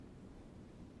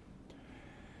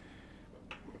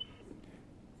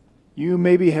You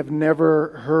maybe have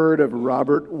never heard of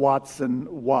Robert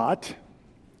Watson Watt,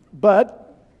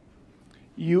 but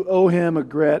you owe him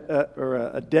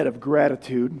a debt of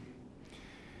gratitude.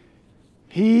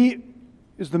 He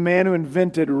is the man who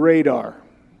invented radar,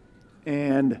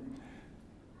 and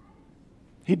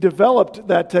he developed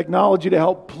that technology to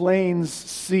help planes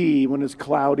see when it's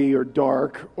cloudy or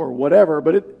dark or whatever,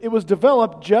 but it was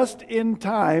developed just in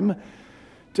time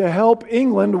to help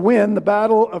England win the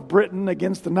Battle of Britain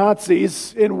against the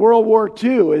Nazis in World War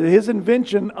II. His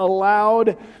invention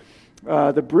allowed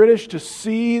the British to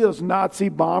see those Nazi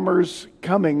bombers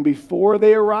coming before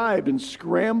they arrived and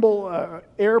scramble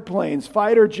airplanes,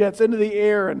 fighter jets into the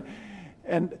air.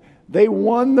 And they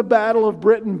won the Battle of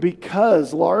Britain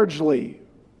largely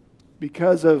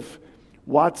because of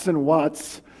Watson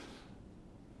Watt's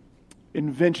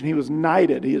invention. He was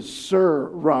knighted. He is Sir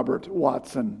Robert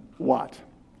Watson Watt.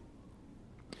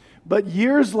 But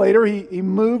years later, he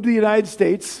moved to the United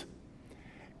States,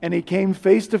 and he came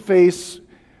face to face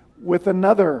with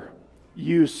another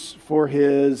use for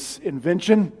his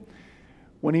invention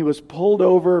when he was pulled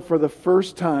over for the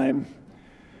first time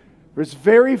for his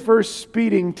very first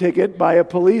speeding ticket by a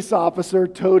police officer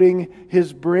toting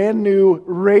his brand new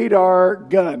radar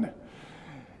gun.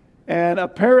 And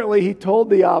apparently he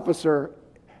told the officer,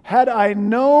 "Had I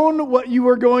known what you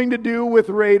were going to do with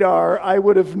radar, I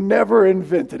would have never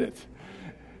invented it."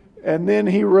 And then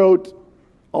he wrote,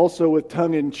 also with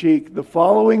tongue-in-cheek, the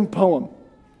following poem.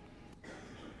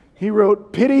 He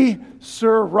wrote, "Pity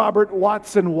Sir Robert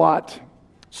Watson Watt,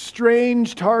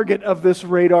 strange target of this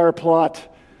radar plot,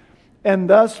 and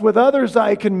thus with others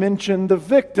I can mention the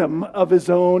victim of his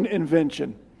own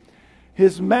invention.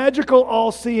 His magical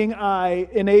all-seeing eye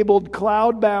enabled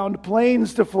cloud-bound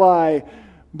planes to fly,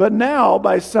 but now,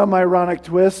 by some ironic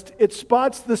twist, it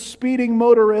spots the speeding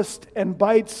motorist and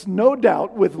bites, no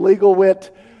doubt with legal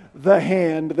wit, the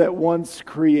hand that once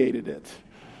created it."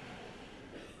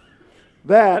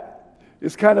 That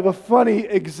is kind of a funny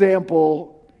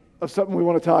example of something we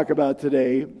want to talk about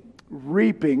today: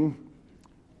 reaping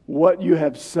what you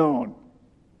have sown.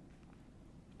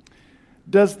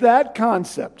 Does that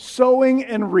concept, sowing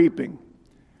and reaping,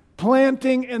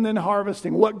 planting and then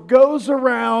harvesting, what goes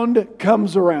around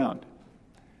comes around,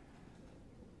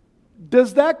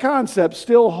 does that concept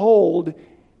still hold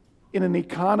in an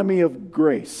economy of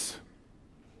grace?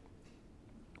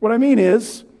 What I mean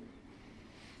is,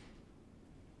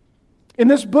 in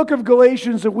this book of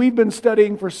Galatians that we've been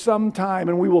studying for some time,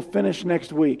 and we will finish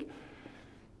next week,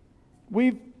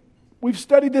 we've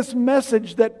studied this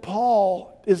message that Paul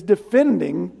is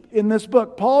defending in this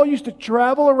book. Paul used to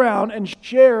travel around and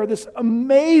share this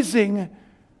amazing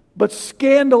but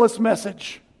scandalous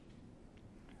message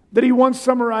that he once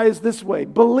summarized this way: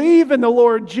 believe in the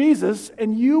Lord Jesus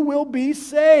and you will be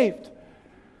saved.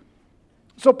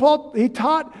 So Paul, he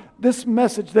taught this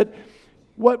message that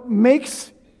what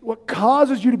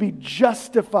causes you to be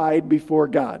justified before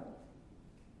God.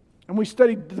 And we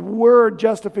studied the word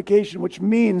justification, which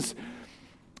means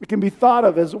it can be thought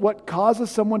of as what causes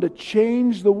someone to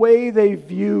change the way they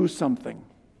view something.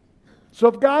 So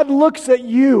if God looks at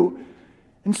you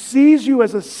and sees you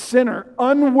as a sinner,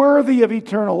 unworthy of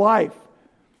eternal life,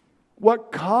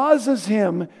 what causes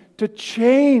him to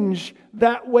change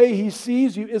that way he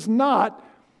sees you is not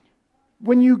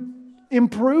when you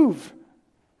improve.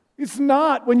 It's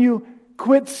not when you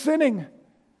quit sinning.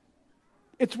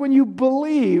 It's when you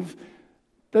believe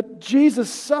that Jesus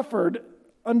suffered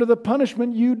under the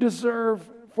punishment you deserve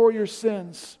for your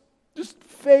sins. Just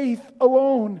faith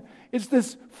alone. It's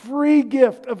this free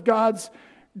gift of God's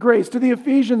grace. To the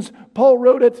Ephesians, Paul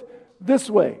wrote it this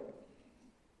way.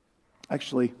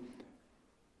 Actually,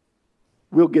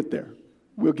 we'll get there.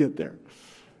 We'll get there.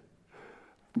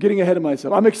 I'm getting ahead of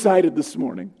myself. I'm excited this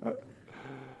morning.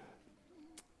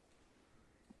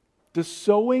 Does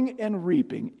sowing and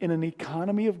reaping in an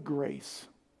economy of grace,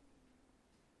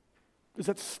 is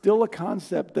that still a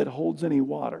concept that holds any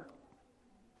water?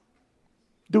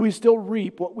 Do we still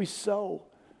reap what we sow?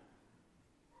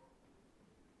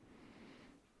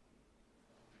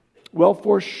 Well,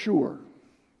 for sure,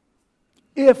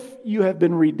 if you have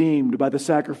been redeemed by the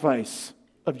sacrifice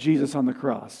of Jesus on the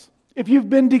cross, if you've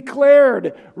been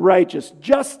declared righteous,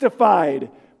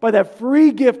 justified by that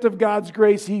free gift of God's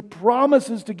grace He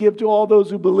promises to give to all those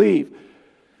who believe,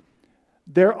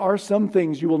 there are some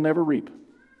things you will never reap.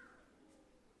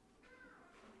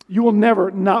 You will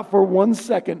never, not for 1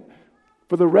 second,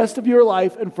 for the rest of your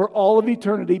life and for all of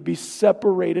eternity, be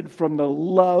separated from the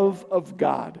love of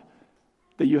God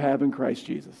that you have in Christ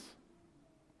Jesus.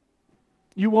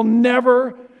 You will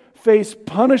never face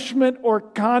punishment or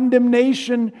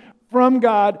condemnation from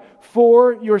God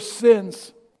for your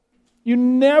sins. You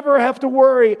never have to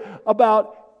worry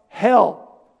about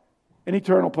hell and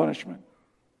eternal punishment.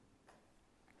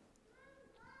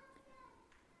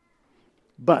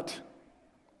 But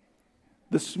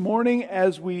this morning,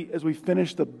 as we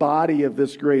finish the body of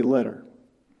this great letter,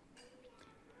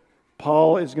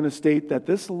 Paul is going to state that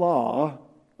this law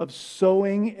of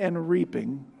sowing and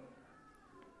reaping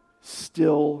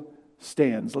still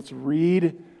stands. Let's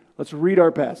read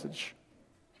our passage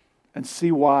and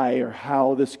see why or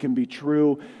how this can be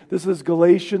true. This is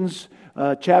Galatians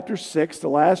chapter 6, the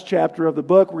last chapter of the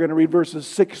book. We're going to read verses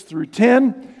 6 through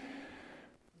 10.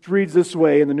 It reads this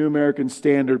way in the New American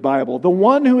Standard Bible. The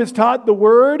one who is taught the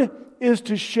word is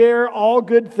to share all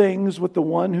good things with the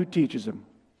one who teaches him.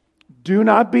 Do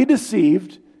not be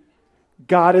deceived.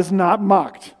 God is not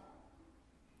mocked.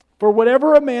 For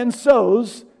whatever a man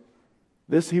sows,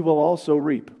 this he will also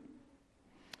reap.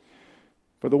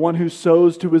 For the one who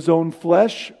sows to his own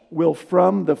flesh will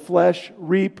from the flesh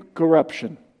reap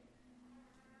corruption.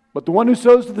 But the one who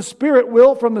sows to the Spirit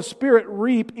will from the Spirit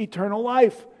reap eternal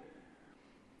life.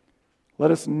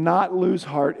 Let us not lose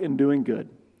heart in doing good,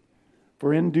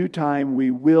 for in due time we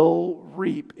will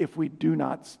reap if we do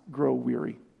not grow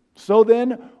weary. So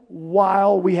then,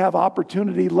 while we have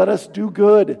opportunity, let us do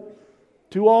good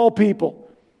to all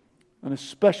people, and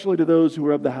especially to those who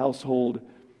are of the household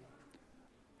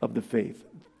of the faith.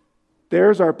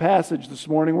 There's our passage this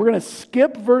morning. We're going to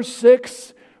skip verse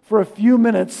 6 for a few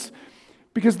minutes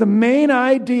because the main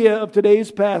idea of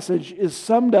today's passage is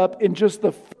summed up in just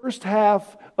the first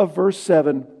half of verse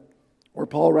 7, where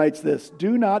Paul writes this: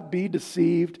 do not be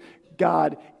deceived.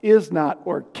 God is not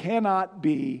or cannot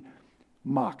be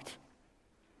mocked.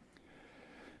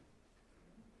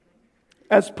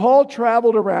 As Paul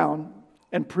traveled around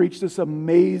and preached this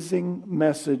amazing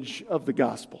message of the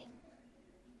gospel,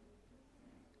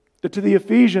 that to the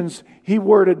Ephesians he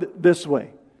worded this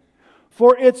way: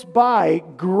 for it's by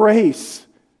grace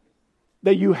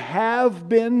that you have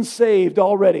been saved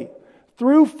already,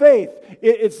 through faith.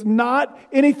 It's not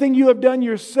anything you have done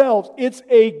yourselves. It's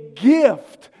a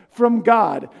gift from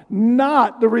God,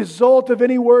 not the result of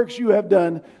any works you have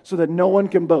done, so that no one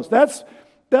can boast. That's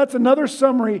another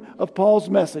summary of Paul's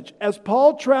message. As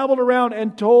Paul traveled around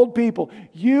and told people,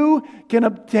 you can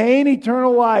obtain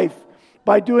eternal life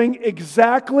by doing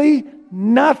exactly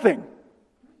nothing.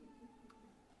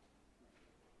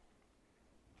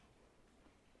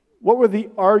 What were the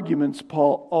arguments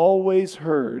Paul always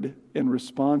heard in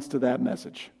response to that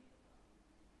message?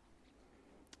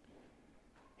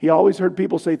 He always heard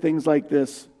people say things like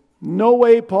this: no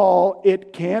way, Paul,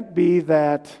 it can't be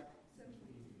that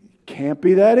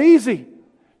easy.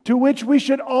 To which we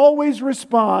should always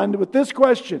respond with this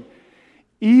question: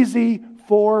 easy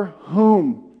for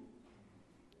whom?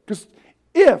 Because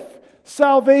if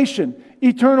salvation,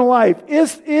 eternal life,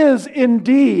 is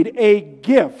indeed a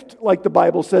gift, like the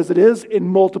Bible says it is in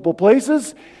multiple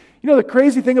places. You know the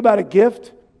crazy thing about a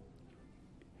gift?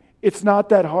 It's not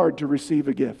that hard to receive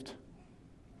a gift.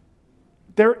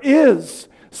 There is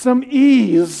some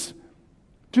ease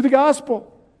to the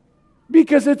gospel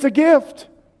because it's a gift.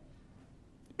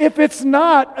 If it's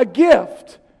not a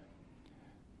gift,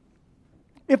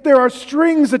 if there are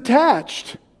strings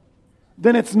attached,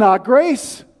 then it's not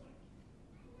grace.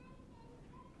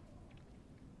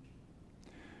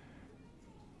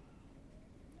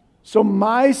 So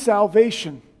my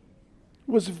salvation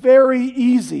was very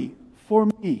easy for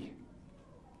me.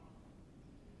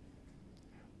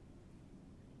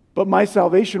 But my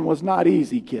salvation was not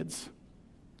easy, kids.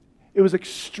 It was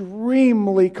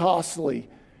extremely costly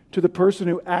to the person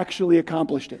who actually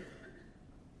accomplished it.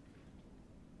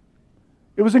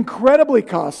 It was incredibly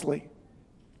costly.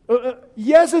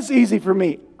 Yes, it's easy for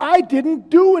me. I didn't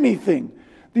do anything.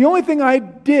 The only thing I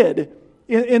did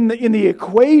in the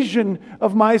equation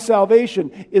of my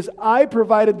salvation is I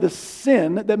provided the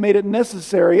sin that made it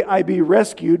necessary I be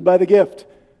rescued by the gift.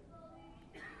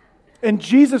 And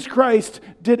Jesus Christ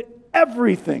did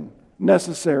everything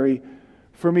necessary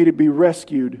for me to be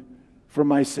rescued from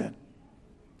my sin.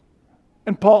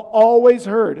 And Paul always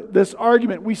heard this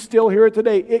argument. We still hear it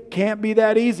today. It can't be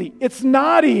that easy. It's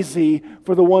not easy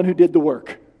for the one who did the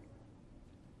work.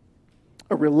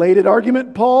 A related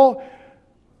argument Paul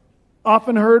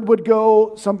often heard would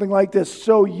go something like this: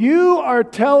 so you are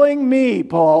telling me,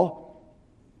 Paul,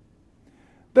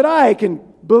 that I can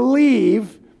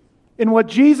believe in what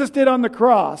Jesus did on the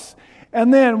cross,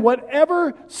 and then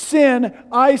whatever sin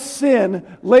I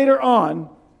sin later on,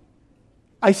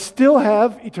 I still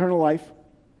have eternal life?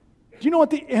 Do you know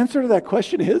what the answer to that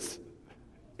question is?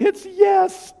 It's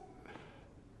yes.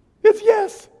 It's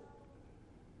yes.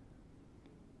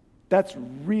 That's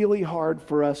really hard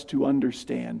for us to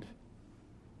understand.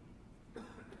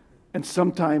 And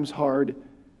sometimes hard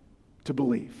to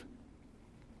believe.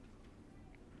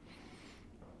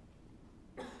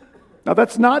 Now,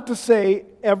 that's not to say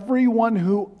everyone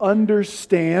who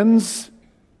understands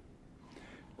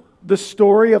the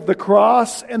story of the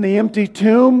cross and the empty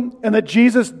tomb and that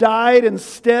Jesus died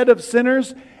instead of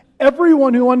sinners,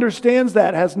 everyone who understands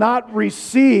that has not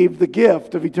received the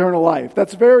gift of eternal life.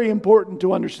 That's very important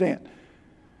to understand.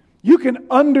 You can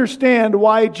understand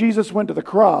why Jesus went to the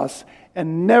cross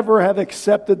and never have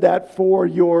accepted that for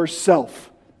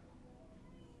yourself.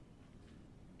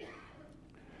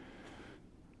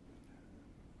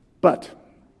 But,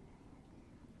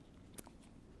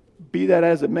 be that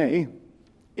as it may,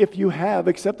 if you have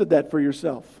accepted that for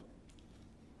yourself,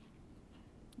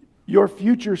 your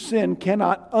future sin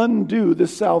cannot undo the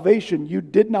salvation you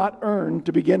did not earn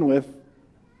to begin with.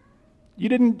 You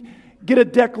didn't get a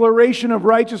declaration of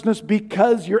righteousness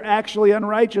because you're actually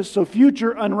unrighteous, so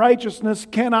future unrighteousness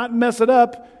cannot mess it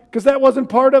up because that wasn't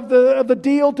part of the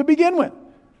deal to begin with.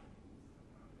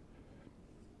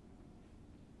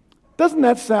 Doesn't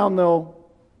that sound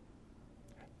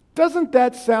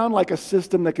like a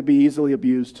system that could be easily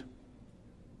abused?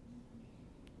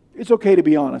 It's okay to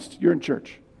be honest. You're in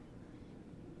church.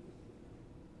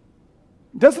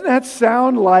 Doesn't that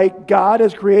sound like God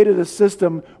has created a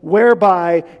system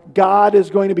whereby God is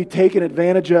going to be taken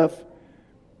advantage of?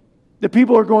 That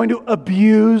people are going to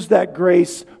abuse that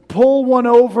grace, pull one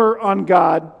over on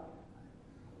God?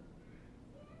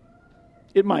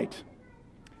 It might.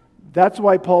 That's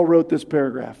why Paul wrote this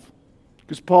paragraph.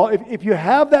 Because Paul, if you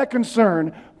have that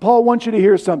concern, Paul wants you to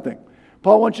hear something.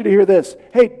 Paul wants you to hear this.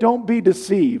 Hey, don't be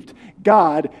deceived.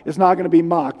 God is not going to be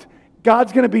mocked.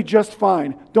 God's going to be just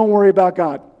fine. Don't worry about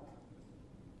God.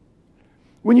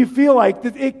 When you feel like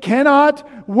it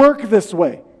cannot work this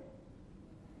way.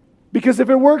 Because if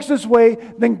it works this way,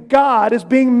 then God is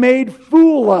being made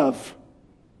fool of.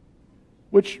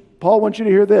 Which Paul wants you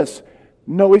to hear this.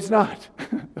 No, he's not.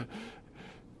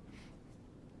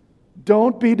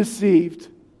 Don't be deceived.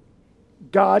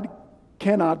 God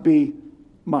cannot be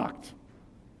mocked.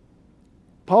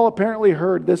 Paul apparently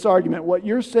heard this argument. What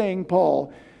you're saying,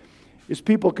 Paul, is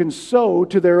people can sow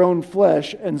to their own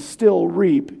flesh and still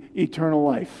reap eternal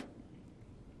life.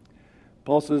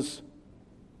 Paul says,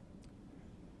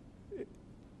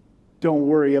 don't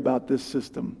worry about this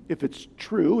system. If it's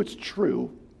true, it's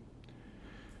true.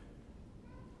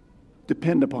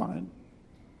 Depend upon it.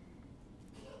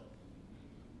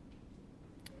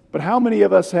 But how many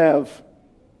of us have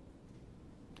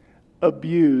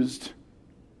abused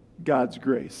God's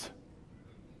grace?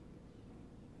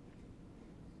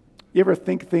 You ever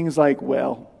think things like,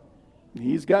 well,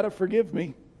 He's got to forgive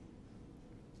me.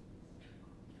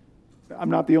 I'm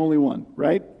not the only one,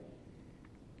 right?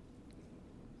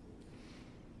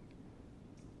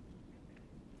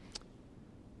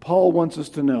 Paul wants us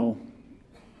to know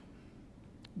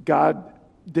God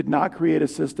did not create a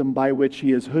system by which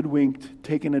He is hoodwinked,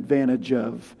 taken advantage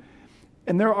of.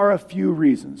 And there are a few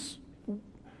reasons.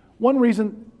 One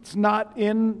reason it's not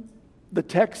in the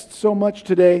text so much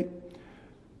today,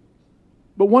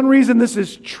 but one reason this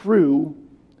is true,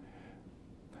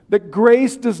 that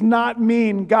grace does not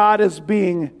mean God is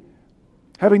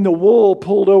having the wool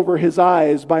pulled over His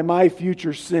eyes by my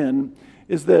future sin,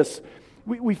 is this.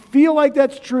 We feel like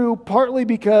that's true partly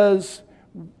because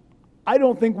I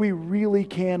don't think we really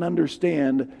can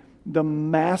understand the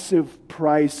massive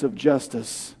price of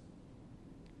justice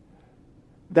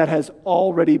that has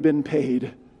already been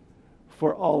paid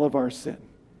for all of our sin.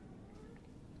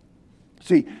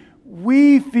 See,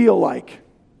 we feel like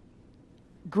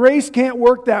grace can't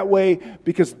work that way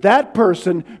because that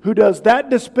person who does that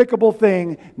despicable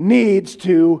thing needs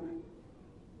to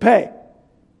pay.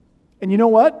 And you know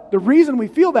what? The reason we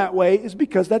feel that way is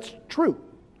because that's true.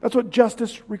 That's what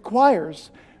justice requires.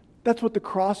 That's what the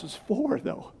cross is for,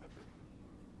 though.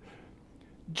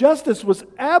 Justice was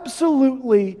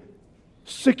absolutely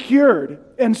secured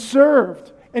and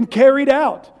served and carried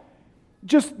out,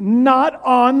 just not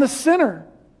on the sinner.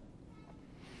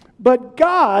 But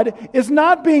God is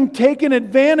not being taken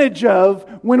advantage of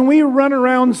when we run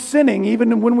around sinning,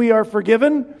 even when we are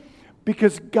forgiven,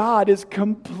 because God is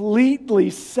completely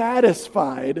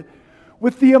satisfied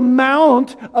with the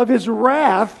amount of His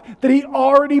wrath that He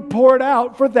already poured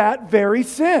out for that very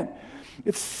sin.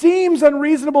 It seems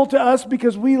unreasonable to us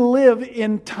because we live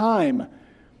in time,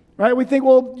 right? We think,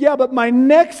 well, yeah, but my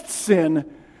next sin,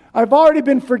 I've already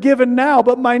been forgiven now,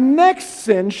 but my next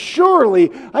sin,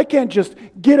 surely I can't just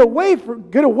get away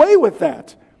with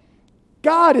that.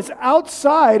 God is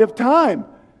outside of time.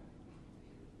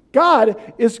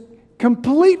 God is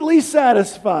completely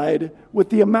satisfied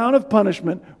with the amount of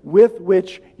punishment with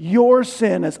which your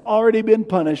sin has already been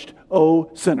punished, O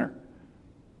sinner.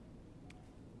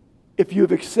 If you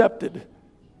have accepted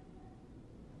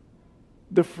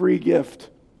the free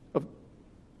gift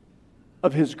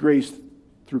of His grace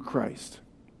through Christ.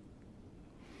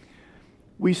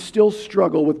 We still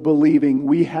struggle with believing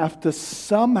we have to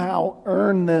somehow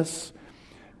earn this,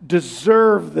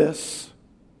 deserve this,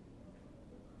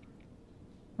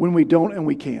 when we don't and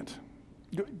we can't.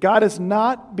 God is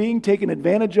not being taken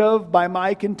advantage of by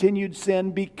my continued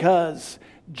sin because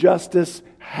justice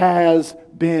has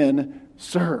been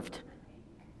served.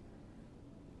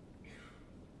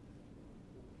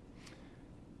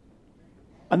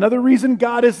 Another reason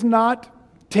God is not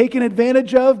taken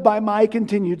advantage of by my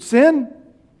continued sin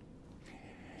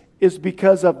is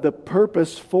because of the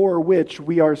purpose for which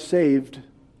we are saved.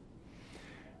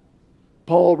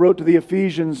 Paul wrote to the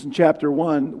Ephesians in chapter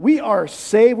 1, we are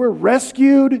saved, we're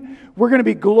rescued, we're going to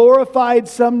be glorified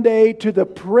someday to the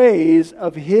praise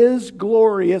of His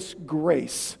glorious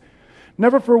grace.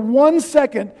 Never for 1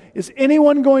 second is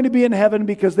anyone going to be in heaven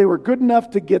because they were good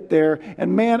enough to get there.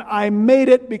 And man, I made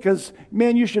it because,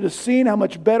 man, you should have seen how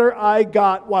much better I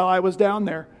got while I was down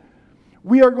there.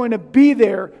 We are going to be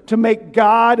there to make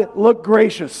God look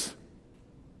gracious.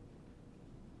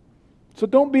 So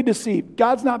don't be deceived.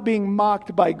 God's not being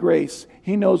mocked by grace.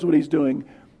 He knows what He's doing.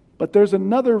 But there's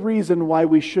another reason why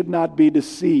we should not be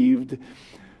deceived.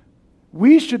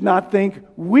 We should not think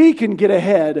we can get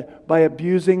ahead by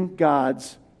abusing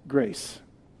God's grace.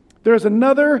 There's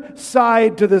another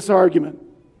side to this argument.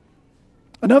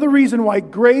 Another reason why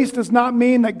grace does not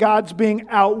mean that God's being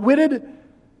outwitted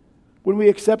when we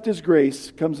accept His grace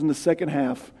comes in the second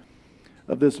half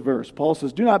of this verse. Paul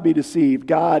says, do not be deceived.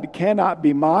 God cannot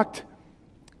be mocked.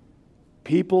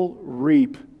 People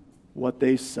reap what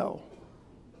they sow.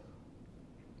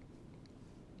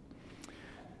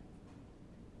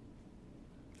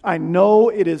 I know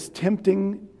it is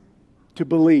tempting to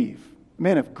believe.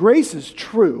 Man, if grace is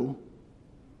true,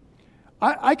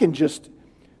 I can just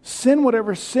sin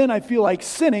whatever sin I feel like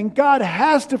sinning. God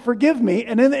has to forgive me.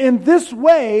 And in this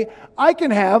way, I can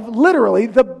have literally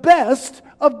the best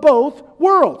of both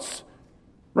worlds.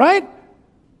 Right?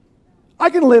 I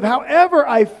can live however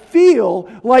I feel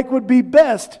like would be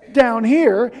best down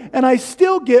here, and I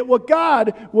still get what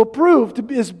God will prove to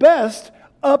be His best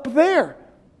up there.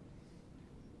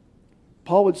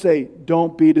 Paul would say,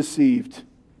 don't be deceived.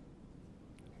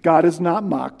 God is not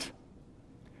mocked.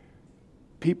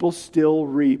 People still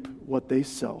reap what they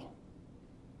sow.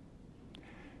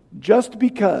 Just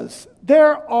because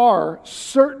there are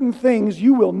certain things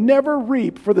you will never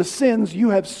reap for the sins you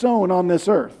have sown on this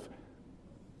earth,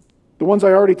 the ones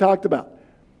I already talked about,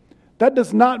 that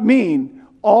does not mean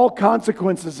all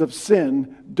consequences of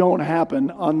sin don't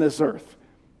happen on this earth,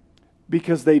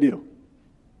 because they do.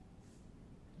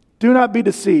 Do not be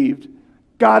deceived.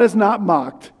 God is not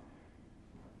mocked.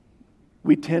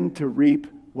 We tend to reap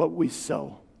what we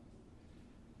sow.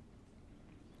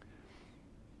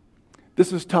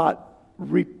 This is taught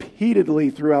repeatedly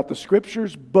throughout the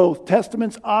Scriptures, both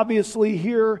Testaments. Obviously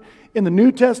here in the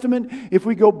New Testament, if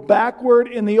we go backward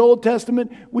in the Old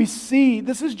Testament, we see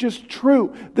this is just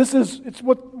true. It's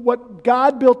what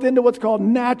God built into what's called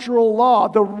natural law,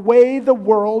 the way the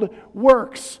world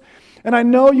works. And I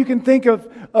know you can think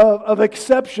of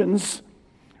exceptions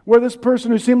where this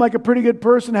person who seemed like a pretty good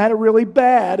person had it really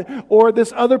bad, or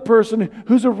this other person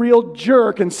who's a real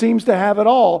jerk and seems to have it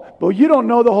all, but you don't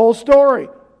know the whole story.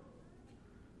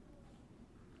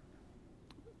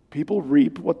 People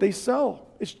reap what they sow.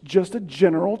 It's just a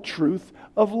general truth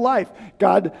of life.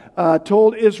 God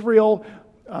told Israel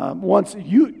once,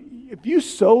 if you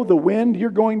sow the wind, you're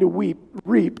going to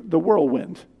reap the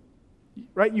whirlwind.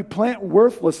 Right? You plant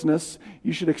worthlessness,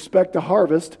 you should expect a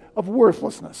harvest of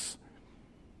worthlessness.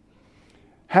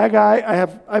 Haggai, I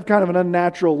have kind of an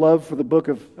unnatural love for the book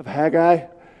of Haggai.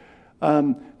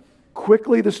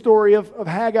 Quickly, the story of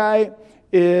Haggai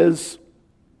is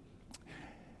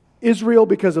Israel,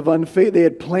 because of they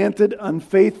had planted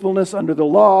unfaithfulness under the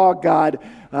law. God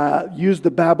used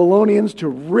the Babylonians to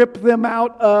rip them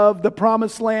out of the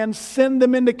promised land, send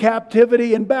them into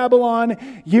captivity in Babylon.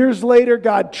 Years later,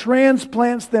 God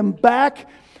transplants them back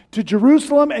to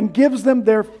Jerusalem and gives them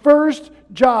their first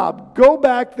job. Go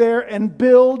back there and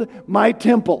build my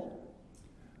temple.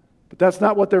 But that's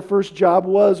not what their first job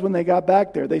was when they got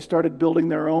back there. They started building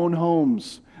their own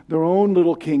homes, their own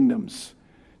little kingdoms,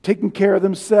 taking care of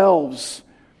themselves.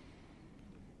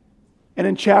 And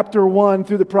in chapter 1,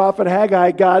 through the prophet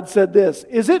Haggai, God said this,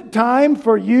 "Is it time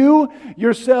for you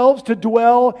yourselves to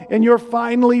dwell in your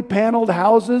finely paneled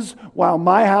houses while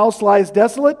my house lies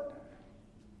desolate?"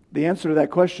 The answer to that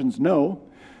question is no.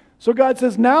 So God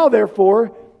says, "Now,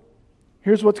 therefore,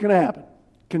 here's what's going to happen.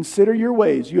 Consider your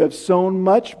ways. You have sown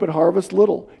much, but harvest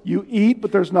little. You eat,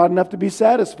 but there's not enough to be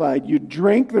satisfied. You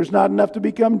drink, there's not enough to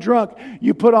become drunk.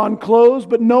 You put on clothes,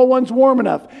 but no one's warm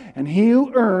enough. And he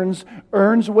who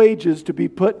earns wages to be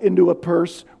put into a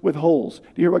purse with holes." Do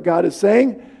you hear what God is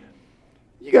saying?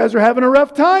 You guys are having a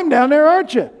rough time down there,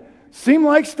 aren't you? Seem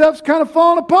like stuff's kind of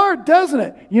falling apart, doesn't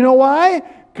it? You know why?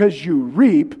 Because you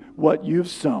reap what you've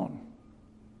sown.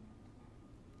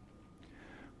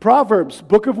 Proverbs,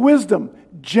 book of wisdom,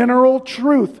 general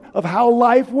truth of how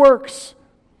life works.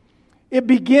 It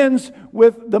begins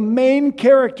with the main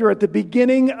character at the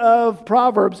beginning of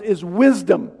Proverbs is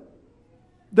wisdom,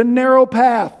 the narrow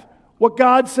path, what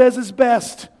God says is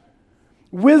best.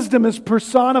 Wisdom is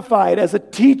personified as a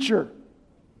teacher.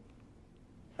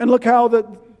 And look how the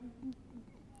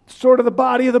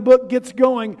body of the book gets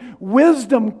going.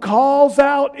 Wisdom calls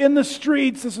out in the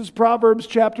streets. This is Proverbs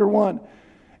chapter 1.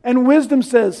 And wisdom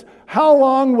says, "How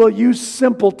long will you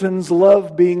simpletons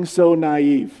love being so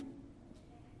naive?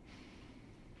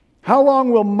 How long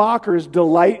will mockers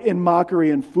delight in mockery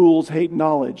and fools hate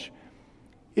knowledge?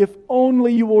 If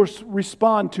only you will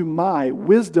respond to my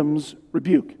wisdom's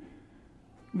rebuke.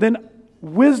 Then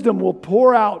wisdom will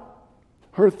pour out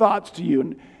her thoughts to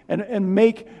you and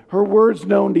make her words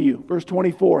known to you." Verse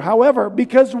 24. "However,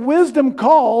 because wisdom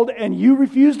called and you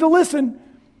refused to listen,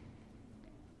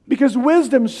 because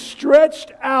wisdom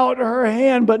stretched out her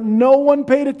hand, but no one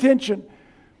paid attention.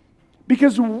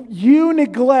 Because you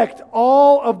neglect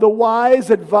all of the wise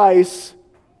advice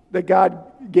that God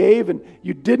gave, and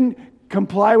you didn't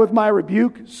comply with my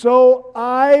rebuke, so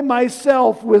I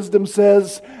myself," wisdom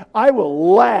says, "I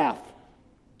will laugh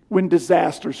when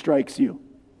disaster strikes you.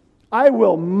 I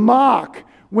will mock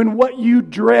when what you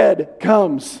dread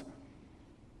comes.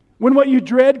 When what you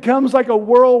dread comes like a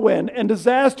whirlwind and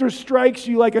disaster strikes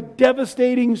you like a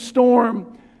devastating storm,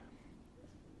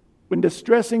 when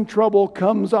distressing trouble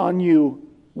comes on you,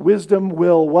 wisdom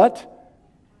will" what?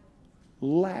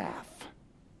 "Laugh."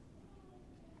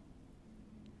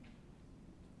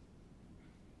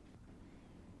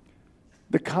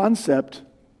 The concept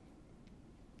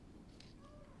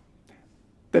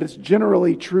that it's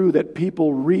generally true that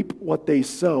people reap what they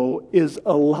sow is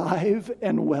alive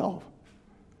and well.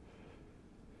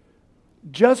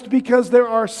 Just because there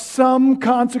are some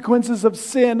consequences of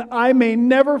sin I may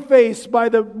never face by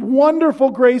the wonderful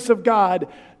grace of God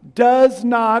does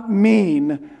not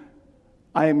mean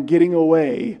I am getting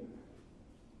away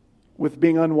with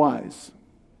being unwise,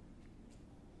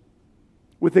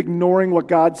 with ignoring what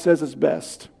God says is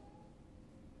best.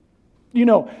 You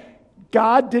know,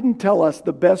 God didn't tell us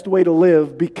the best way to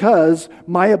live because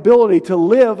my ability to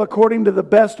live according to the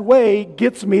best way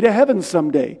gets me to heaven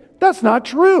someday. That's not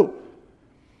true.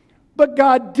 But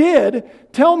God did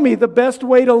tell me the best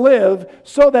way to live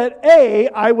so that A,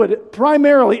 I would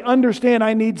primarily understand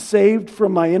I need saved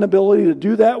from my inability to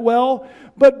do that well,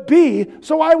 but B,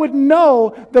 so I would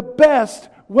know the best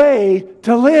way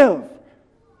to live.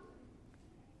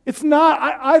 It's not,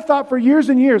 I thought for years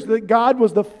and years that God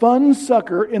was the fun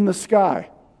sucker in the sky.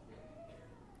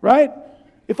 Right?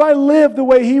 If I lived the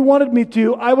way He wanted me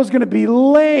to, I was going to be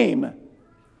lame.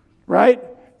 Right?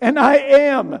 And I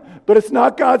am, but it's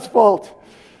not God's fault,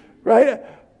 right?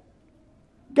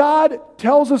 God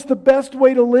tells us the best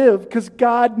way to live because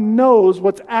God knows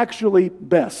what's actually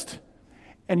best.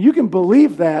 And you can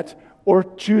believe that or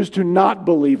choose to not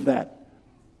believe that.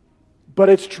 But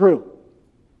it's true.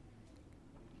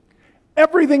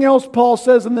 Everything else Paul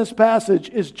says in this passage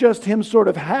is just him sort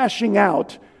of hashing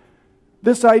out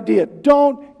this idea.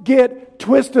 Don't get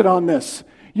twisted on this.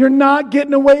 You're not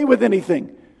getting away with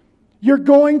anything. You're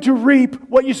going to reap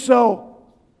what you sow.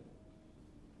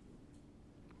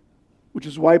 Which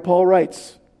is why Paul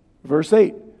writes, verse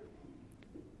 8,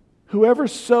 "Whoever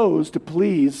sows to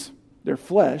please their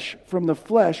flesh, from the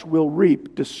flesh will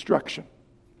reap destruction.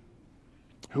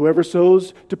 Whoever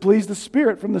sows to please the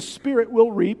Spirit, from the Spirit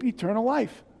will reap eternal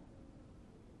life."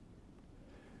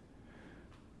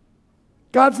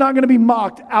 God's not going to be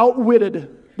mocked, outwitted.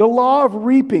 The law of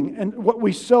reaping and what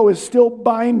we sow is still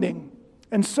binding.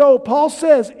 And so Paul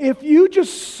says, if you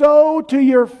just sow to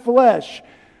your flesh,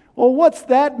 well, what's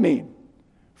that mean?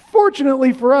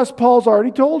 Fortunately for us, Paul's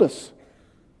already told us.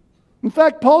 In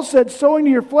fact, Paul said sowing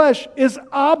to your flesh is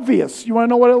obvious. You want to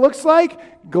know what it looks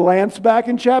like? Glance back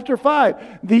in chapter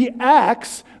 5. The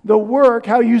acts, the work,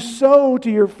 how you sow to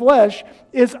your flesh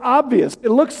is obvious. It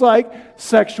looks like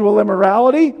sexual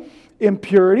immorality,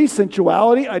 impurity,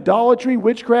 sensuality, idolatry,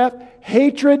 witchcraft,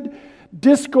 hatred,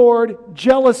 discord,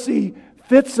 jealousy,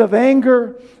 fits of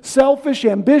anger, selfish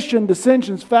ambition,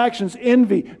 dissensions, factions,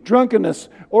 envy, drunkenness,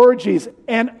 orgies,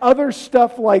 and other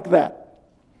stuff like that.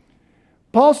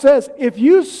 Paul says, if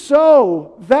you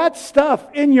sow that stuff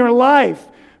in your life,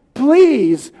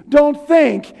 please don't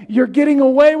think you're getting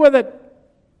away with it.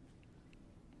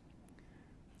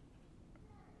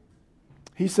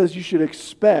 He says you should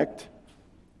expect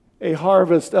a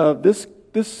harvest of, this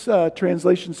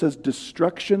translation says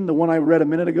destruction. The one I read a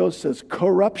minute ago says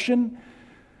corruption.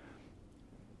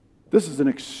 This is an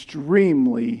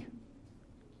extremely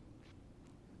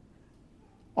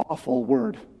awful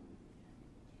word.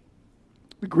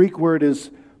 The Greek word is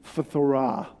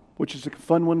phthora, which is a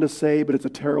fun one to say, but it's a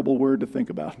terrible word to think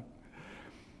about.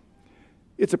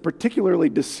 It's a particularly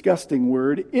disgusting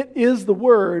word. It is the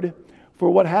word for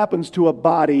what happens to a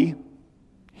body,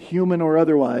 human or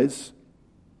otherwise,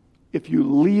 if you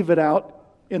leave it out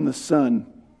in the sun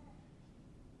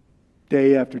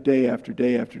day after day after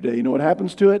day after day. You know what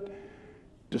happens to it?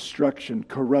 Destruction,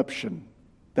 corruption,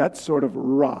 that sort of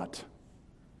rot.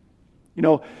 You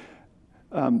know,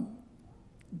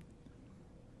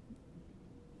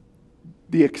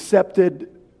 the accepted,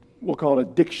 we'll call it a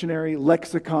dictionary,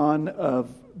 lexicon of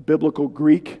biblical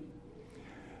Greek,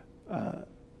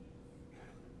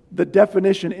 the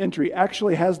definition entry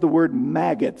actually has the word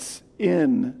maggots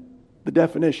in the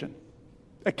definition.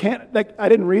 I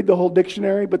didn't read the whole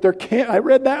dictionary, but I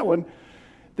read that one.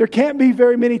 There can't be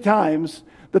very many times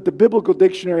that the biblical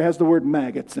dictionary has the word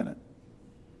maggots in it.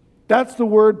 That's the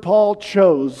word Paul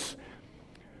chose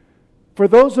for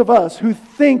those of us who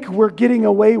think we're getting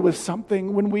away with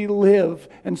something when we live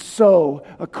and sow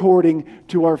according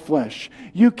to our flesh.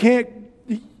 You can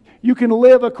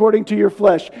live according to your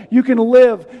flesh. You can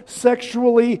live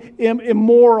sexually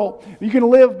immoral. You can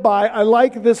live by, I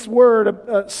like this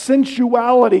word,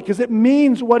 sensuality, because it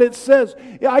means what it says.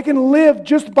 I can live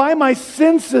just by my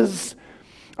senses.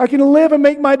 I can live and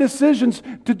make my decisions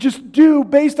to just do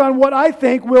based on what I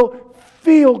think will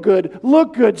feel good,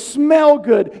 look good, smell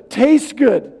good, taste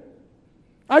good.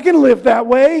 I can live that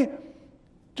way.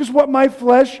 Just what my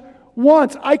flesh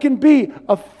wants. I can be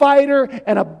a fighter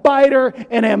and a biter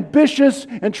and ambitious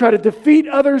and try to defeat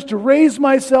others to raise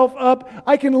myself up.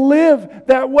 I can live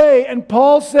that way. And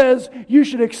Paul says you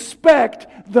should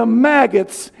expect the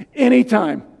maggots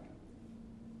anytime.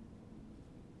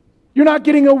 You're not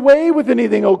getting away with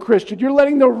anything, oh Christian. You're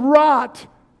letting the rot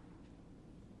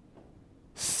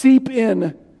seep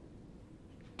in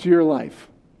to your life.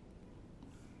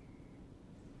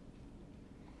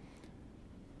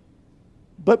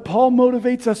 But Paul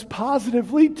motivates us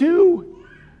positively too.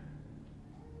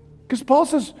 Because Paul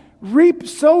says,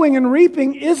 sowing and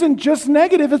reaping isn't just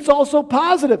negative, it's also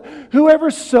positive.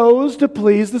 Whoever sows to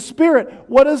please the Spirit.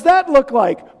 What does that look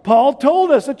like? Paul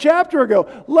told us a chapter ago.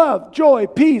 Love, joy,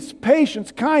 peace,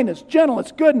 patience, kindness,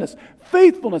 gentleness, goodness,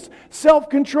 faithfulness,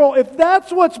 self-control. If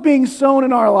that's what's being sown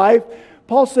in our life,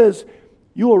 Paul says,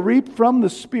 you will reap from the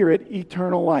Spirit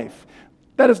eternal life.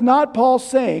 That is not Paul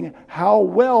saying how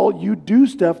well you do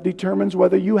stuff determines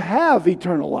whether you have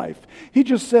eternal life. He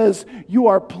just says you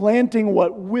are planting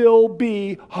what will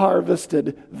be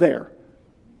harvested there.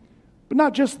 But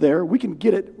not just there, we can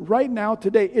get it right now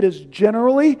today. It is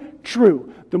generally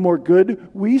true. The more good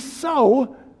we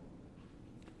sow,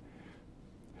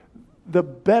 the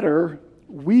better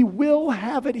we will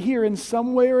have it here in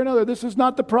some way or another. This is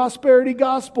not the prosperity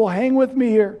gospel. Hang with me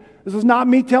here. This is not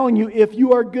me telling you if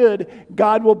you are good,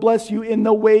 God will bless you in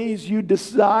the ways you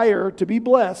desire to be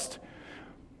blessed.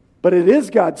 But it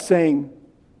is God saying,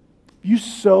 you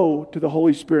sow to the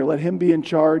Holy Spirit, let Him be in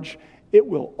charge. It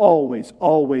will always,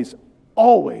 always,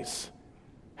 always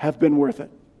have been worth it.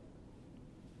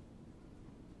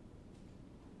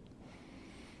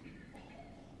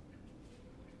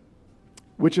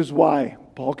 Which is why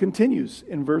Paul continues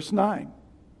in verse 9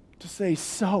 to say,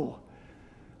 so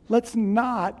let's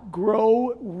not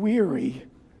grow weary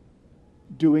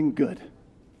doing good.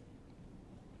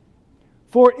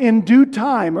 For in due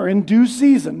time or in due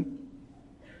season,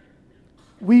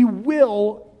 we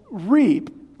will reap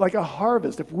like a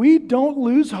harvest. If we don't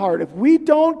lose heart, if we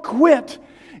don't quit,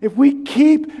 if we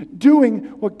keep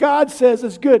doing what God says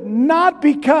is good, not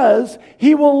because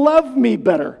He will love me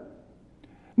better,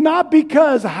 not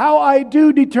because how I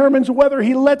do determines whether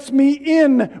He lets me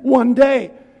in one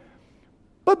day,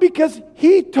 but because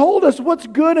He told us what's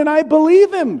good and I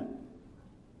believe Him.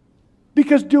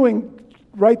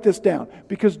 Write this down,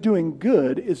 because doing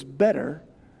good is better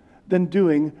than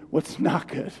doing what's not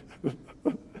good.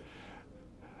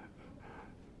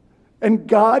 And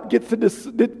God gets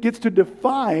to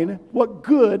define what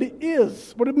good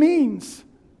is, what it means.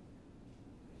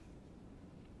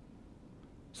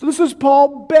 So this is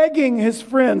Paul begging his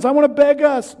friends. I want to beg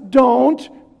us, don't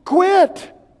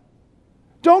quit.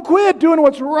 Don't quit doing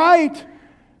what's right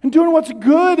and doing what's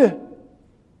good.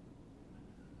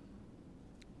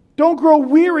 Don't grow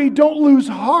weary. Don't lose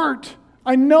heart.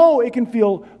 I know it can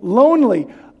feel lonely,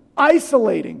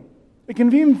 isolating. It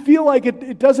can even feel like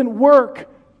it doesn't work.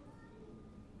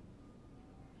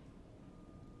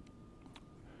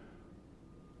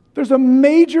 There's a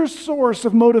major source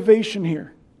of motivation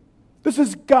here. This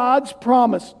is God's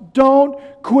promise. Don't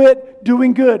quit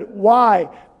doing good. Why?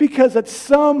 Because at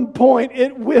some point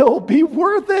it will be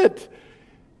worth it.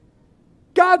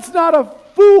 God's not a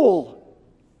fool.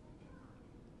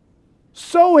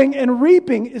 Sowing and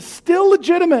reaping is still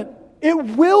legitimate. It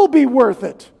will be worth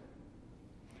it.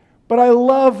 But I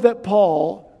love that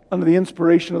Paul, under the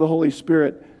inspiration of the Holy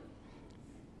Spirit,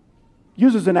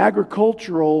 uses an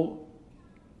agricultural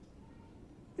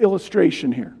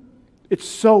illustration here. It's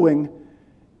sowing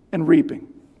and reaping.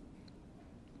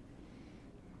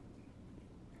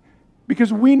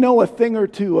 Because we know a thing or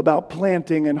two about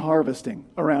planting and harvesting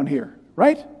around here,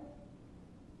 right?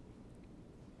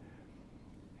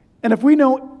 And if we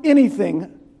know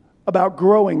anything about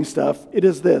growing stuff, it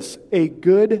is this: a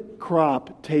good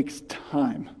crop takes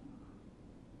time.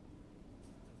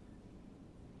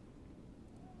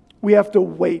 We have to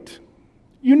wait.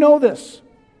 You know this.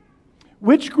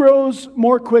 Which grows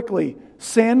more quickly,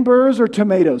 sandburrs or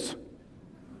tomatoes?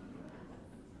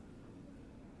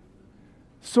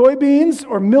 Soybeans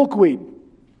or milkweed?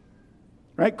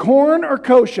 Right? Corn or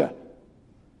kochia?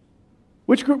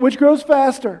 Which grows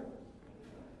faster?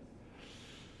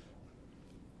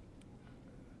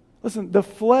 Listen, the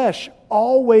flesh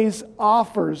always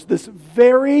offers this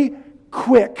very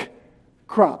quick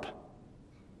crop.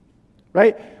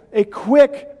 Right? A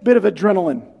quick bit of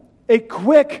adrenaline. A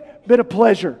quick bit of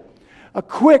pleasure. A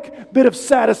quick bit of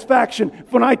satisfaction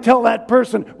when I tell that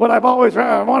person what I've always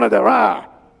wanted to,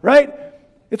 right?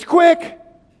 It's quick,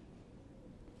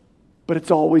 but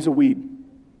it's always a weed.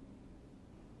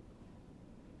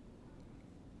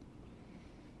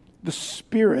 The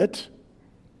Spirit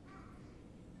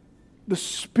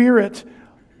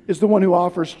is the one who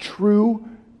offers true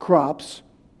crops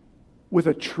with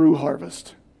a true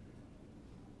harvest.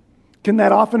 Can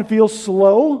that often feel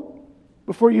slow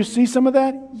before you see some of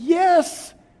that?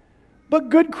 Yes, but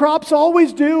good crops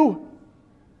always do.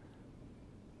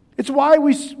 It's why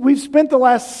we've spent the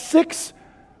last 6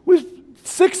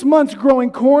 months growing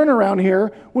corn around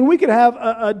here when we could have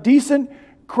a decent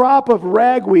crop of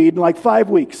ragweed in like 5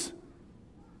 weeks.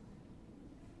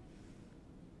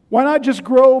 Why not just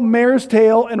grow mare's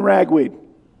tail and ragweed?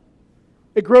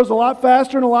 It grows a lot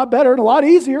faster and a lot better and a lot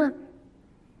easier.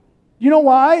 You know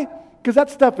why? Because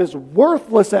that stuff is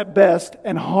worthless at best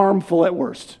and harmful at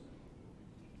worst.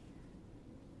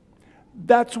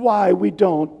 That's why we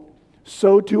don't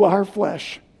sow to our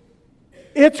flesh.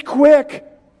 It's quick.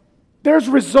 There's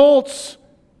results.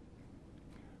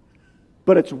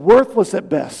 But it's worthless at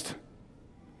best,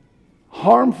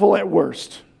 harmful at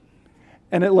worst.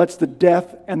 And it lets the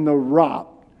death and the rot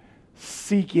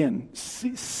seep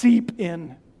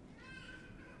in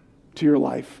to your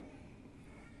life.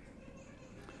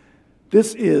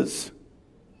 This is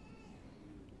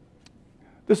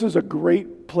a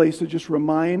great place to just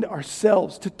remind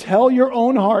ourselves, to tell your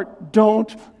own heart,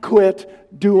 don't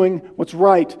quit doing what's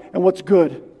right and what's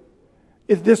good.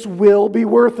 This will be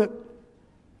worth it.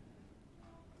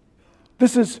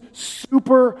 This is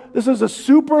a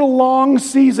super long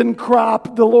season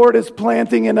crop the Lord is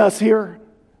planting in us here.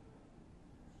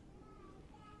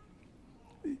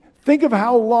 Think of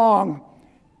how long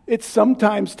it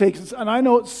sometimes takes us. And I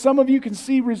know some of you can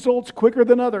see results quicker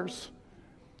than others.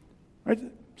 Right?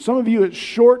 Some of you, it's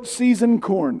short season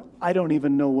corn. I don't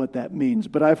even know what that means,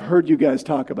 but I've heard you guys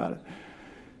talk about it.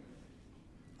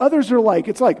 Others are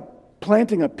it's like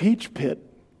planting a peach pit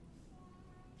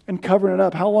and covering it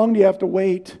up. How long do you have to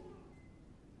wait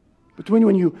between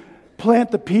when you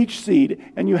plant the peach seed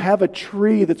and you have a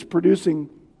tree that's producing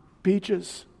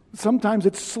peaches? Sometimes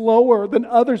it's slower than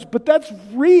others, but that's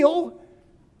real.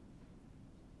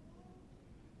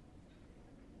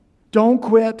 Don't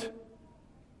quit.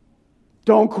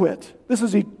 Don't quit. This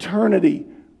is eternity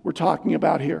we're talking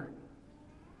about here.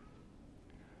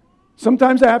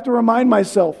 Sometimes I have to remind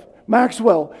myself,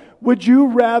 Maxwell, would you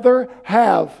rather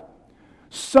have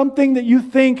something that you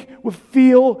think will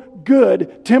feel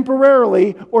good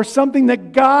temporarily, or something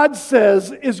that God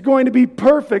says is going to be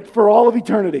perfect for all of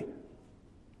eternity.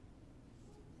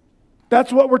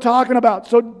 That's what we're talking about.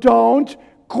 So don't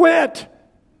quit.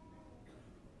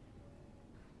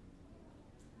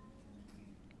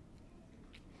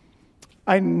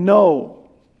 I know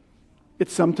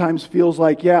it sometimes feels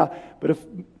like,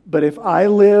 but if I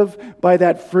live by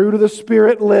that fruit of the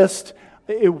Spirit list,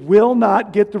 it will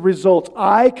not get the results.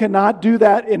 I cannot do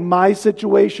that in my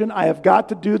situation. I have got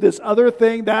to do this other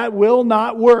thing. That will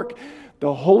not work.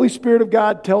 The Holy Spirit of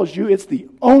God tells you it's the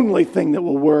only thing that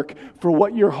will work for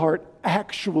what your heart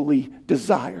actually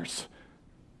desires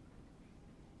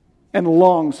and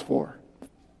longs for.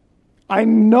 I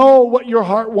know what your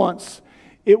heart wants.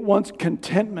 It wants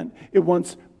contentment. It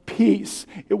wants peace.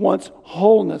 It wants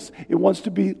wholeness. It wants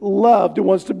to be loved. It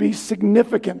wants to be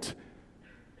significant.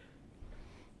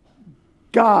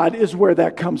 God is where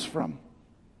that comes from.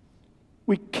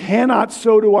 We cannot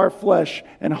sow to our flesh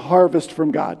and harvest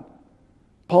from God.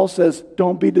 Paul says,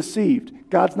 don't be deceived.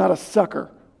 God's not a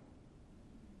sucker.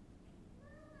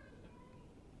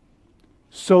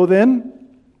 So then,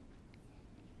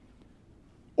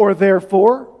 or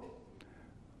therefore,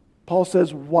 Paul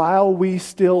says, while we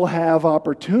still have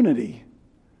opportunity,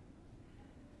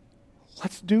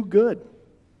 let's do good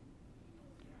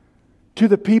to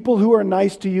the people who are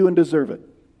nice to you and deserve it.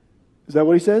 Is that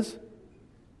what he says?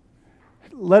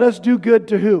 Let us do good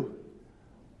to who?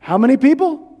 How many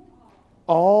people?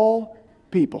 All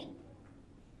people.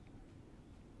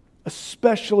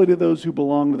 Especially to those who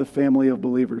belong to the family of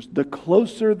believers. The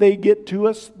closer they get to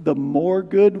us, the more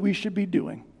good we should be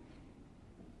doing.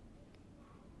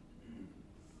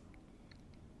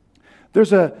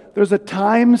 There's a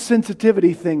time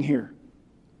sensitivity thing here.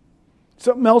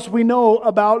 Something else we know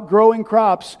about growing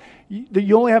crops, that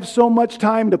you only have so much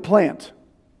time to plant.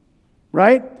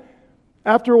 Right?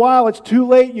 After a while, it's too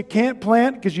late. You can't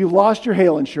plant because you lost your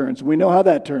hail insurance. We know how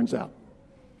that turns out.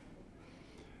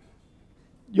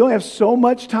 You only have so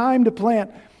much time to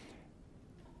plant.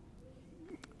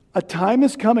 A time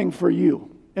is coming for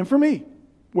you and for me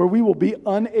where we will be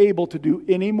unable to do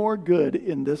any more good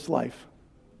in this life.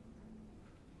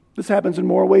 This happens in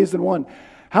more ways than one.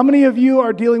 How many of you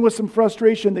are dealing with some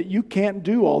frustration that you can't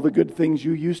do all the good things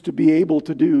you used to be able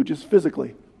to do just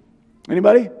physically?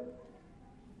 Anybody?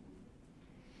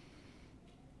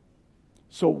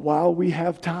 So while we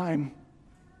have time,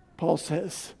 Paul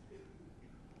says,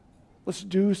 let's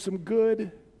do some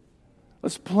good.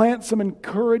 Let's plant some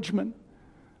encouragement.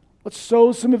 Let's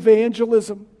sow some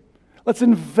evangelism. Let's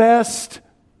invest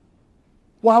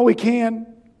while we can,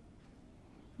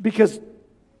 because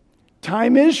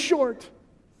time is short.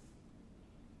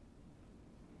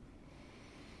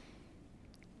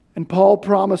 And Paul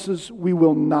promises we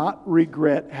will not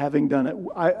regret having done it.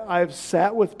 I've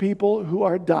sat with people who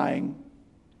are dying.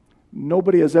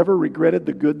 Nobody has ever regretted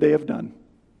the good they have done.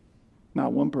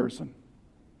 Not one person.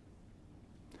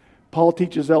 Paul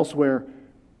teaches elsewhere,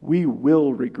 we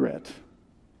will regret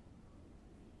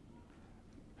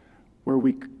where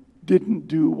we didn't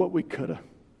do what we could have.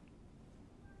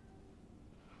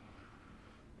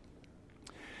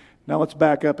 Now let's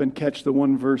back up and catch the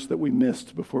one verse that we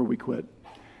missed before we quit.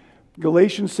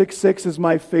 Galatians 6:6 is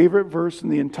my favorite verse in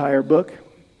the entire book.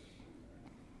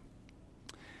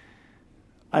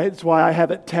 It's why I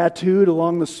have it tattooed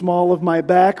along the small of my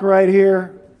back right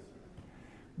here.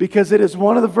 Because it is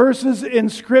one of the verses in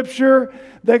Scripture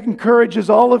that encourages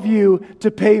all of you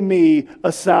to pay me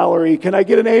a salary. Can I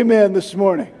get an amen this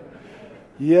morning?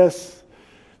 Yes.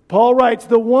 Paul writes,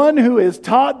 the one who is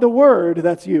taught the word,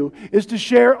 that's you, is to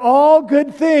share all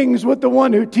good things with the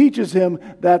one who teaches him,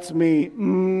 that's me.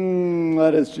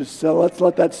 Let's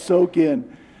let that soak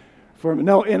in.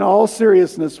 No, in all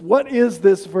seriousness, what is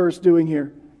this verse doing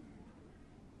here?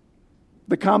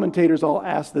 The commentators all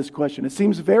ask this question. It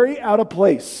seems very out of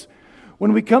place.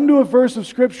 When we come to a verse of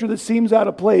Scripture that seems out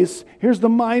of place, here's the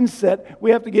mindset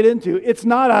we have to get into. It's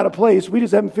not out of place. We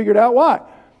just haven't figured out why.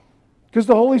 Because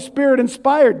the Holy Spirit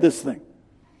inspired this thing.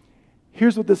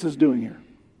 Here's what this is doing here.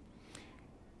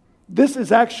 This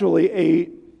is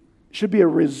actually should be a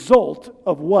result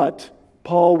of what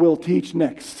Paul will teach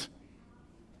next.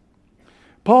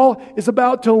 Paul is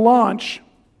about to launch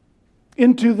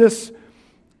into this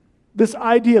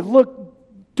idea of, look,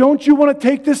 don't you want to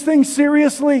take this thing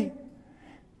seriously?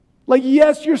 Like,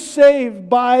 yes, you're saved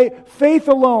by faith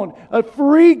alone, a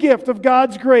free gift of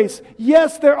God's grace.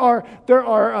 Yes, there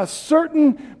are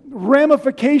certain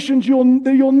ramifications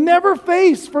you'll never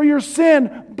face for your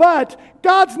sin, but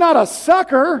God's not a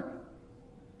sucker.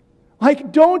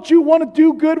 Like, don't you want to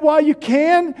do good while you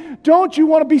can? Don't you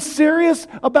want to be serious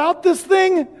about this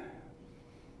thing?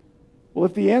 Well,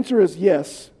 if the answer is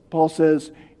yes, Paul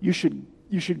says, you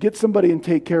should get somebody and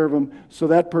take care of them so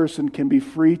that person can be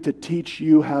free to teach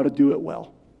you how to do it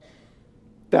well.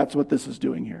 That's what this is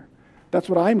doing here. That's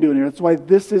what I'm doing here. That's why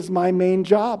this is my main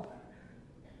job.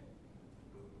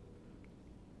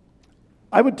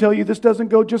 I would tell you this doesn't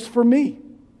go just for me.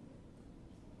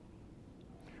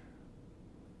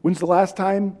 When's the last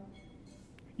time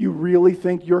you really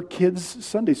think your kid's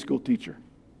Sunday school teacher?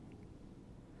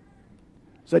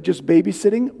 Is that just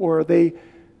babysitting, or are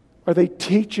they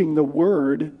teaching the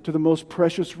Word to the most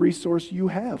precious resource you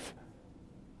have?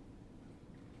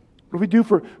 What do we do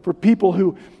for people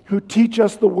who teach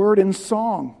us the Word in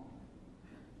song?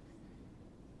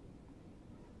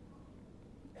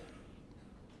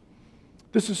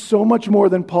 This is so much more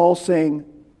than Paul saying,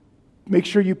 make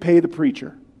sure you pay the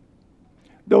preacher.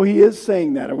 Though he is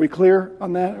saying that. Are we clear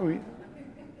on that?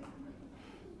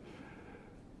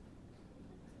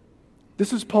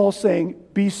 This is Paul saying,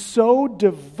 be so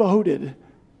devoted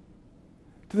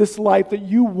to this life that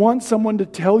you want someone to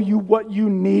tell you what you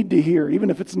need to hear, even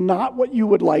if it's not what you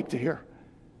would like to hear.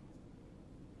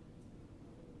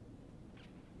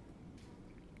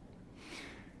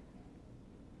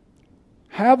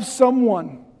 Have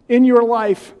someone in your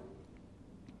life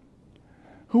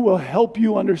who will help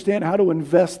you understand how to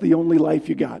invest the only life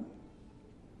you got.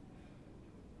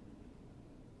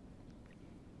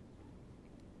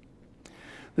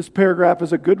 This paragraph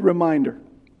is a good reminder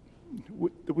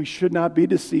that we should not be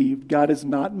deceived. God is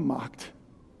not mocked.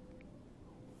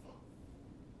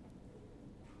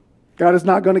 God is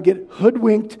not going to get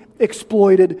hoodwinked,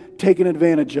 exploited, taken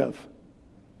advantage of.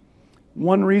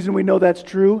 One reason we know that's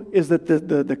true is that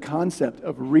the concept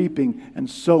of reaping and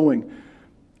sowing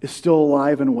is still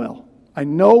alive and well. I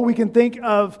know we can think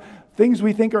of things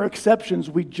we think are exceptions.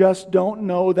 We just don't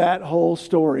know that whole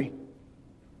story.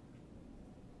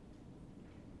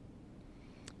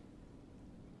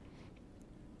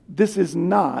 This is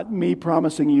not me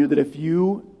promising you that if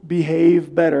you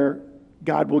behave better,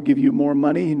 God will give you more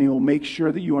money and He will make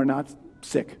sure that you are not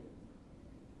sick.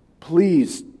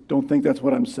 Please don't think that's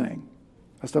what I'm saying.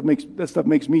 That stuff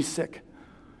makes me sick.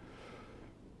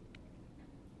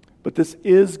 But this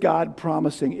is God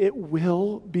promising it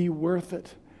will be worth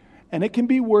it. And it can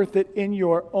be worth it in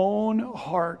your own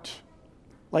heart.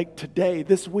 Like today,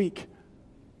 this week.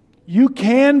 You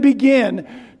can begin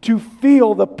to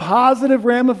feel the positive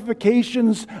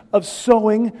ramifications of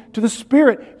sowing to the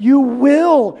Spirit. You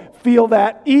will feel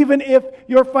that even if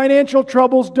your financial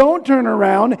troubles don't turn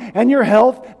around and your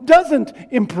health doesn't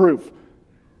improve.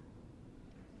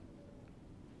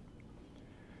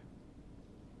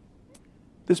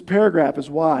 This paragraph is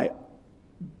why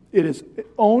it is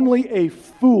only a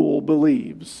fool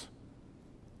believes.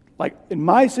 Like in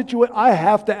my situation, I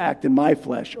have to act in my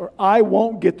flesh or I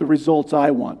won't get the results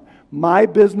I want. My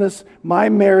business, my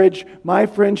marriage, my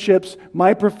friendships,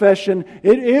 my profession,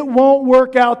 it won't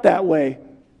work out that way.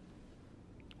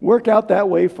 Work out that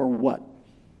way for what?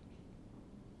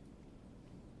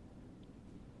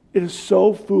 It is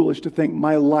so foolish to think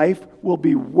my life will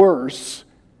be worse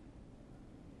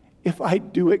if I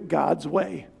do it God's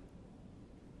way.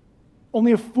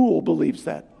 Only a fool believes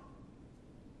that.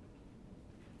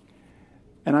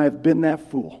 And I have been that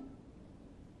fool.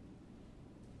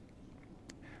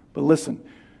 But listen,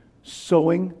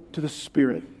 sowing to the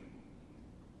Spirit,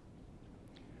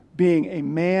 being a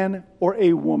man or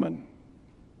a woman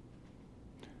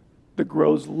that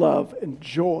grows love and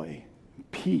joy,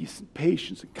 and peace and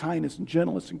patience and kindness and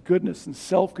gentleness and goodness and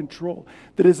self-control,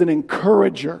 that is an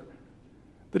encourager,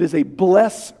 that is a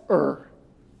blesser,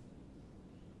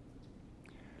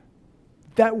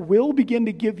 that will begin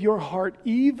to give your heart,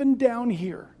 even down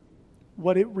here,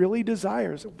 what it really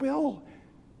desires. It will.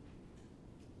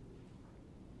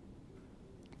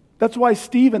 That's why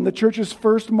Stephen, the church's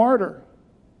first martyr,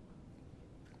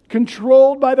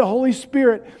 controlled by the Holy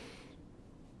Spirit,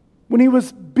 when he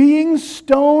was being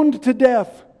stoned to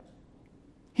death,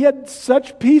 he had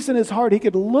such peace in his heart, he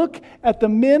could look at the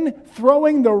men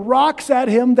throwing the rocks at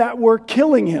him that were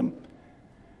killing him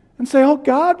and say, oh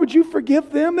God, would you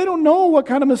forgive them? They don't know what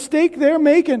kind of mistake they're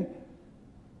making.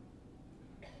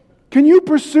 Can you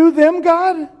pursue them,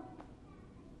 God?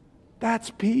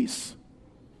 That's peace.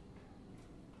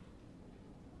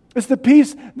 It's the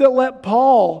peace that let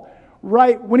Paul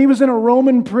write when he was in a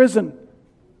Roman prison,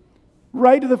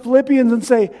 write to the Philippians and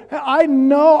say, I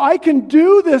know I can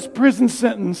do this prison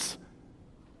sentence.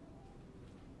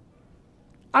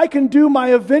 I can do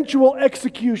my eventual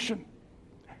execution.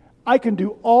 I can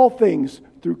do all things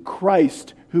through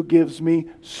Christ who gives me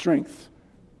strength.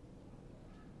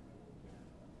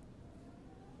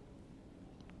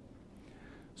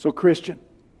 So, Christian,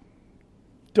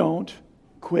 don't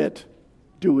quit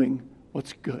doing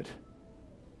what's good.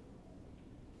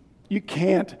 You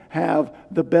can't have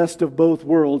the best of both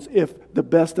worlds if the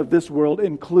best of this world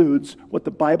includes what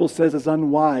the Bible says is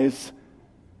unwise,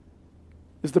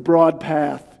 is the broad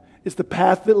path, is the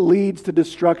path that leads to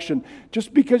destruction.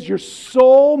 Just because your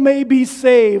soul may be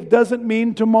saved doesn't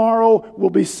mean tomorrow will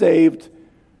be saved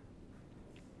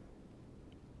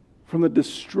from the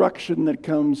destruction that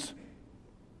comes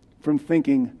from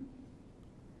thinking,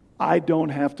 I don't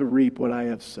have to reap what I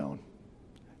have sown.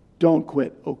 Don't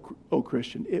quit, oh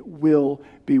Christian. It will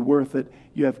be worth it.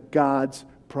 You have God's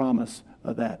promise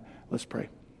of that. Let's pray.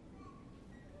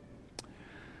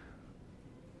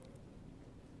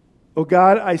 Oh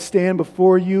God, I stand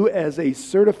before you as a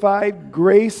certified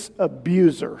grace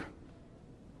abuser.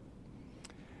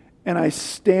 And I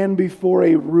stand before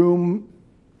a room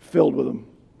filled with them.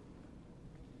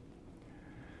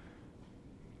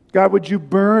 God, would you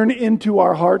burn into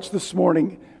our hearts this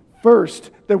morning, first,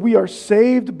 that we are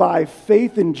saved by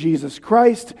faith in Jesus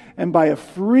Christ and by a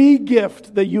free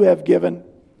gift that you have given.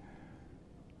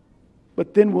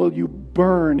 But then will you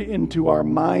burn into our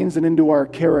minds and into our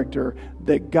character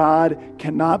that God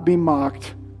cannot be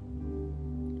mocked,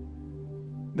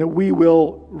 that we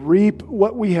will reap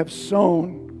what we have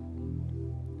sown,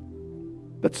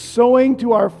 that sowing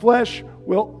to our flesh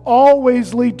will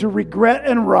always lead to regret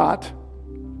and rot,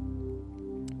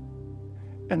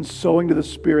 and sowing to the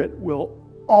Spirit will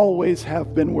always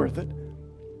have been worth it.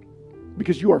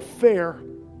 Because you are fair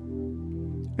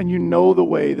and you know the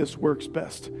way this works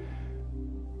best.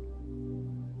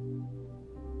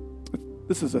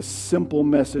 This is a simple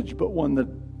message, but one that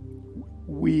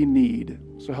we need.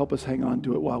 So help us hang on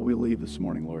to it while we leave this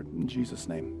morning, Lord. In Jesus'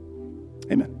 name,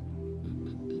 amen.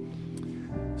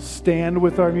 Stand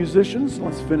with our musicians.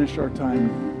 Let's finish our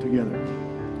time together.